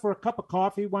go out for a cup of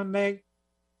coffee one day?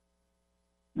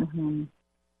 Mm-hmm.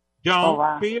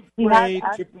 Don't be afraid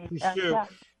to pursue.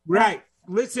 Right.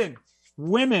 Listen,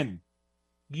 women,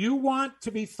 you want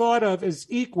to be thought of as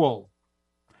equal,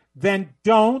 then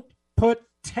don't put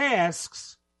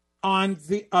tasks on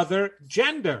the other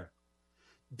gender.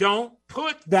 Don't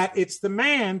put that it's the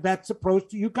man that's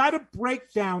supposed to. You got to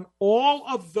break down all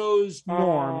of those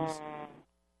norms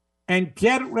and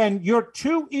you're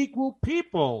two equal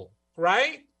people,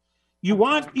 right? You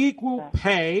want equal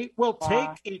pay? Well, take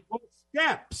equal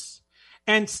steps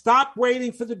and stop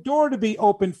waiting for the door to be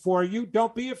open for you.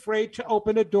 Don't be afraid to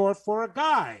open a door for a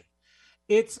guy.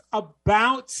 It's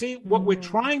about, what we're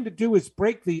trying to do is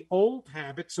break the old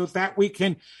habits so that we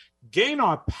can gain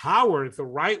our power the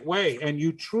right way. And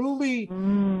you truly,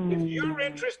 if you're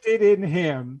interested in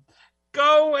him,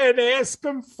 go and ask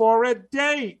him for a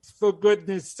date, for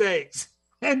goodness sakes.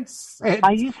 And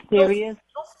are you serious?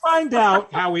 You'll find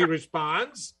out how he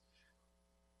responds.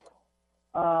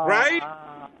 Right?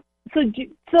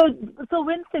 So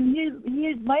Winston,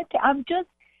 here's my. I'm just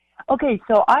okay.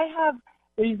 So I have.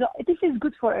 This is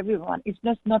good for everyone. It's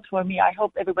just not for me. I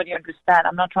hope everybody understands.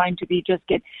 I'm not trying to be just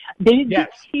get. There is this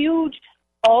huge,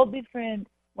 all different.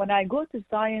 When I go to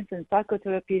science and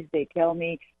psychotherapists, they tell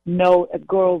me no, a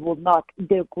girl will not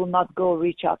go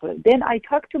reach out. Then I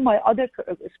talk to my other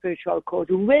spiritual coach,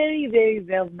 very, very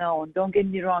well known. Don't get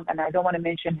me wrong, and I don't want to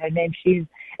mention her name. She's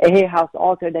a Hay House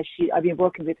author I've been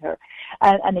working with her,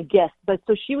 and a guest. But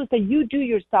so she will say, "You do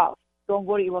yourself. Don't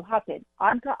worry, it will happen."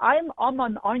 I'm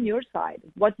on your side.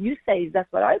 What you say is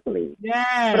that's what I believe.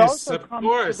 Yes, of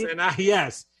course. And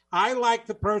I like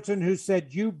the person who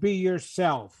said, "You be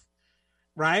yourself."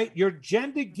 Right? Your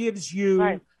gender gives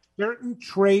you certain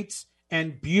traits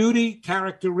and beauty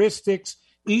characteristics.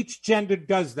 Each gender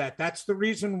does that. That's the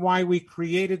reason why we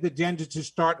created the gender to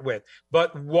start with.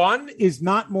 But one is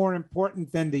not more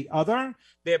important than the other.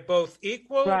 They're both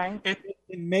equal, and they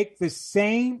can make the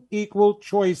same equal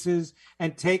choices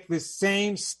and take the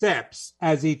same steps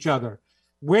as each other.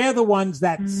 We're the ones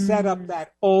that set up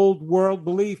that old world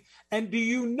belief. And do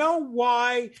you know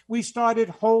why we started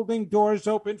holding doors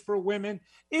open for women?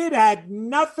 It had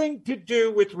nothing to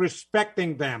do with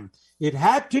respecting them. It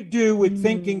had to do with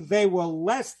thinking they were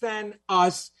less than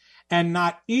us and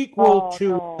not equal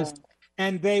to us.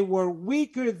 And they were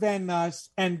weaker than us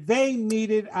and they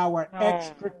needed our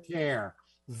extra care.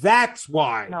 That's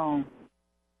why.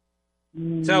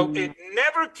 So it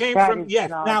never came from,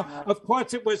 now, of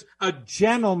course, it was a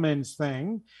gentleman's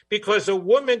thing because a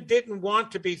woman didn't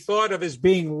want to be thought of as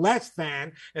being less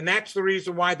than. And that's the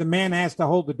reason why the man has to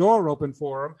hold the door open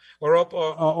for him or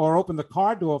open the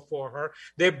car door for her.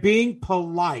 They're being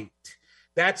polite.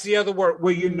 That's the other word.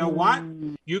 Well, you know what?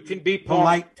 You can be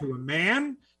polite to a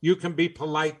man. You can be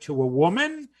polite to a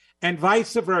woman. And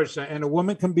vice versa. And a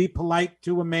woman can be polite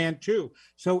to a man too.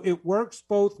 So it works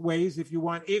both ways if you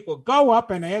want equal. Go up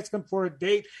and ask him for a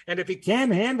date. And if he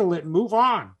can't handle it, move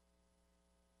on.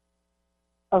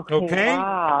 Okay?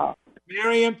 Wow.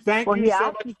 Miriam, thank you so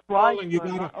much for calling.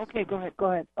 Okay, go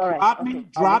ahead. All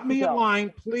right. Drop me a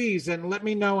line, please, and let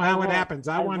me know how it happens.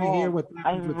 I want to hear what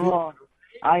happens with you.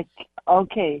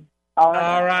 Okay. All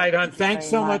right, hon. Thanks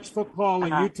so much for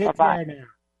calling. You take care now.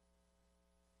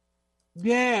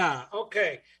 Yeah.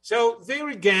 Okay. So there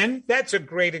again, that's a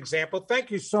great example. Thank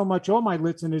you so much, all my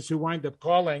listeners who wind up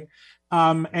calling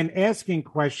and asking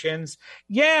questions.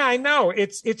 Yeah, I know.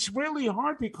 It's really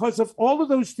hard because of all of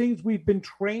those things we've been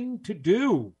trained to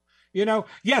do. You know,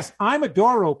 yes, I'm a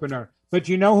door opener, but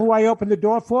you know who I open the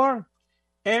door for?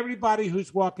 Everybody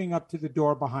who's walking up to the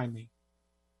door behind me.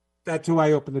 That's who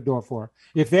I open the door for.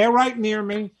 If they're right near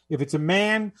me, if it's a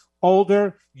man,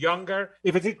 older, younger,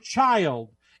 if it's a child,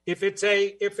 if it's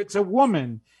a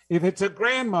woman, if it's a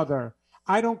grandmother,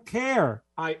 I don't care.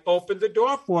 I open the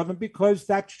door for them because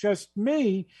that's just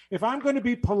me. If I'm going to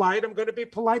be polite, I'm going to be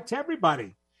polite to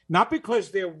everybody. Not because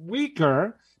they're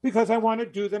weaker, because I want to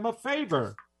do them a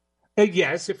favor.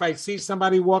 Yes, if I see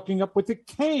somebody walking up with a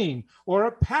cane or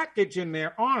a package in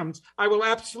their arms, I will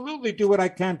absolutely do what I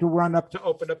can to run up to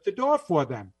open up the door for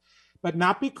them. But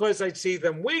not because I see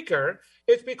them weaker,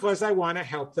 it's because I want to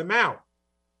help them out.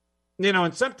 You know,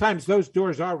 and sometimes those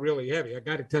doors are really heavy. I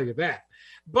got to tell you that.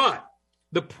 But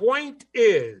the point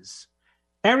is,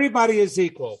 everybody is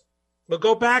equal. We'll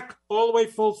go back all the way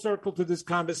full circle to this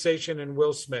conversation in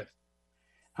Will Smith.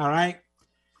 All right?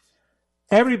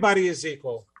 Everybody is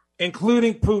equal,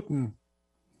 including Putin,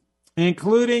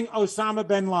 including Osama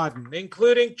bin Laden,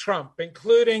 including Trump,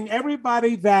 including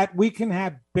everybody that we can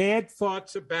have bad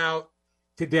thoughts about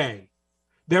today.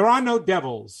 There are no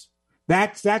devils.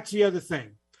 That's the other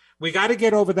thing. We got to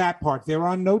get over that part. There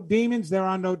are no demons. There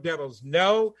are no devils.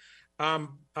 No,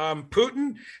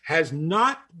 Putin has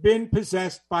not been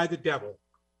possessed by the devil.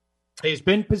 He's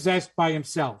been possessed by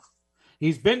himself.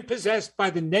 He's been possessed by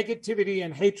the negativity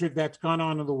and hatred that's gone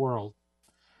on in the world.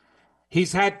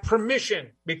 He's had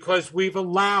permission because we've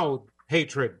allowed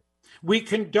hatred. We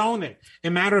condone it. As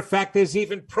a matter of fact, there's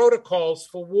even protocols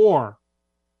for war.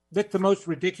 That's the most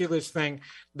ridiculous thing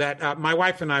that my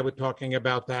wife and I were talking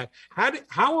about that.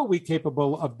 How are we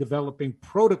capable of developing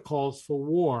protocols for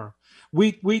war?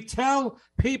 We tell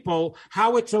people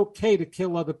how it's okay to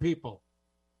kill other people.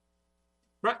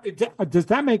 Right? Does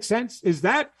that make sense? Is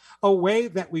that a way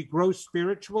that we grow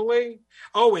spiritually?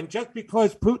 Oh, and just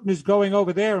because Putin is going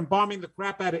over there and bombing the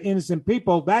crap out of innocent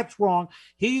people, that's wrong.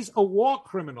 He's a war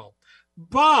criminal.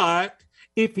 But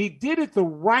if he did it the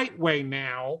right way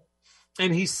now,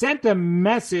 and he sent a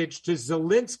message to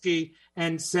Zelensky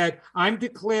and said, I'm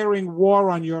declaring war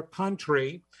on your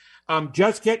country.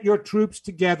 Just get your troops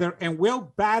together and we'll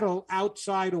battle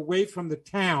outside away from the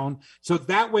town. So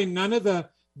that way none of the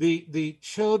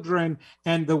children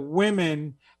and the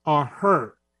women are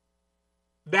hurt.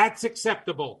 That's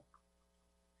acceptable.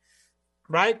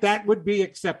 Right? That would be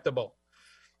acceptable.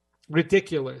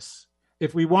 Ridiculous.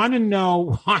 If we want to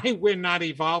know why we're not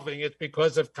evolving, it's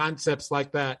because of concepts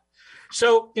like that.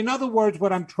 So, in other words,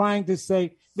 what I'm trying to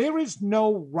say, there is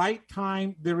no right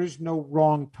time, there is no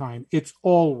wrong time. It's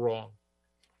all wrong.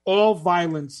 All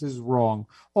violence is wrong.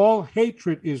 All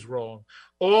hatred is wrong.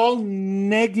 All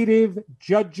negative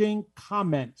judging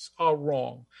comments are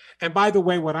wrong. And by the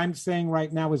way, what I'm saying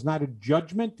right now is not a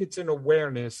judgment, it's an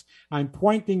awareness. I'm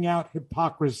pointing out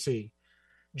hypocrisy.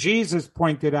 Jesus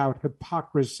pointed out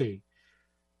hypocrisy.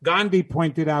 Gandhi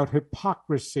pointed out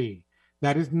hypocrisy.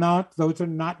 Those are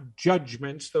not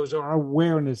judgments, those are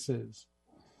awarenesses.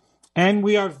 And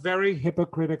we are very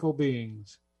hypocritical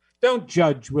beings. Don't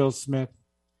judge Will Smith.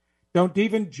 Don't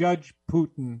even judge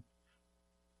Putin.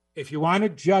 If you want to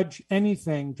judge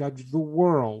anything, judge the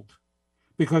world.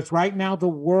 Because right now the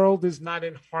world is not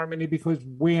in harmony because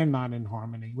we're not in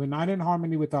harmony. We're not in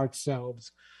harmony with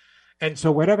ourselves. And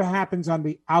so whatever happens on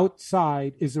the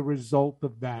outside is a result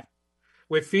of that.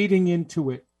 We're feeding into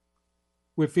it.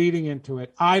 We're feeding into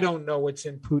it. I don't know what's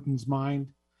in Putin's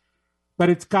mind, but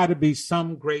it's got to be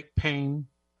some great pain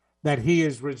that he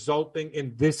is resulting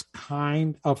in this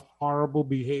kind of horrible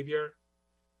behavior.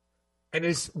 And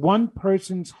is one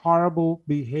person's horrible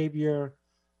behavior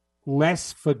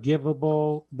less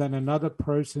forgivable than another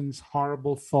person's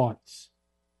horrible thoughts?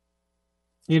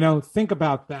 You know, think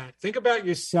about that. Think about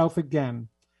yourself again.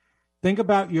 Think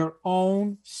about your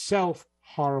own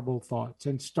self-horrible thoughts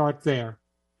and start there.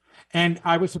 And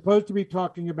I was supposed to be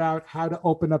talking about how to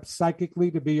open up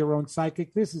psychically to be your own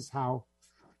psychic. This is how.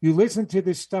 You listen to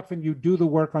this stuff and you do the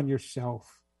work on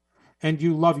yourself and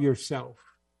you love yourself.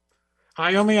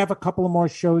 I only have a couple of more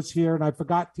shows here and I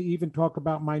forgot to even talk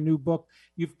about my new book.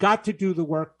 You've got to do the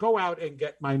work. Go out and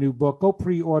get my new book. Go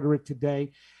pre-order it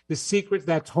today. The Secret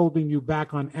That's Holding You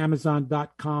Back on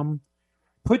Amazon.com.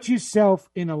 Put yourself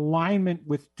in alignment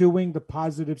with doing the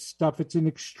positive stuff. It's an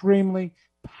extremely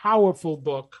powerful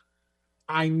book.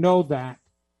 I know that.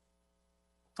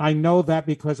 I know that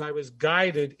because I was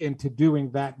guided into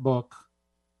doing that book.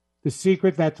 The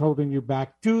Secret That's Holding You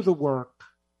Back. Do the work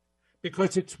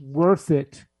because it's worth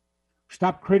it.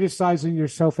 Stop criticizing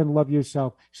yourself and love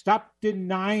yourself. Stop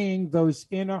denying those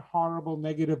inner horrible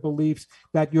negative beliefs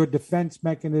that your defense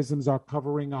mechanisms are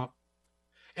covering up.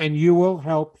 And you will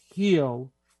help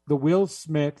heal the Will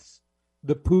Smiths,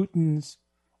 the Putins,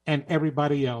 and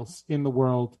everybody else in the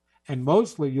world. And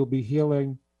mostly you'll be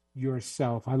healing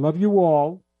yourself. I love you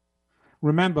all.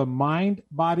 Remember,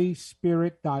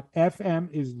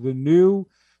 mindbodyspirit.fm is the new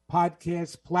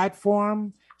podcast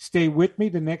platform. Stay with me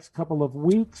the next couple of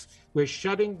weeks. We're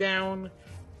shutting down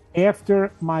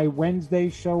after my Wednesday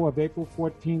show of April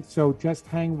 14th, so just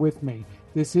hang with me.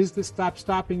 This is the Stop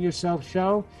Stopping Yourself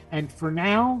show. And for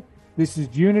now, this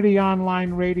is Unity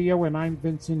Online Radio, and I'm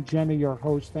Vincent Jenna, your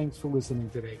host. Thanks for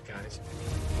listening today, guys.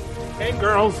 Hey,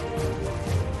 girls.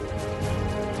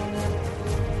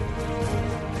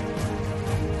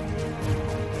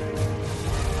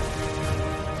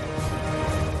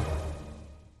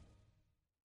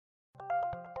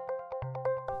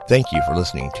 Thank you for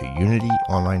listening to Unity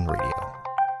Online Radio,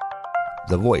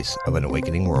 the voice of an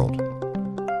awakening world.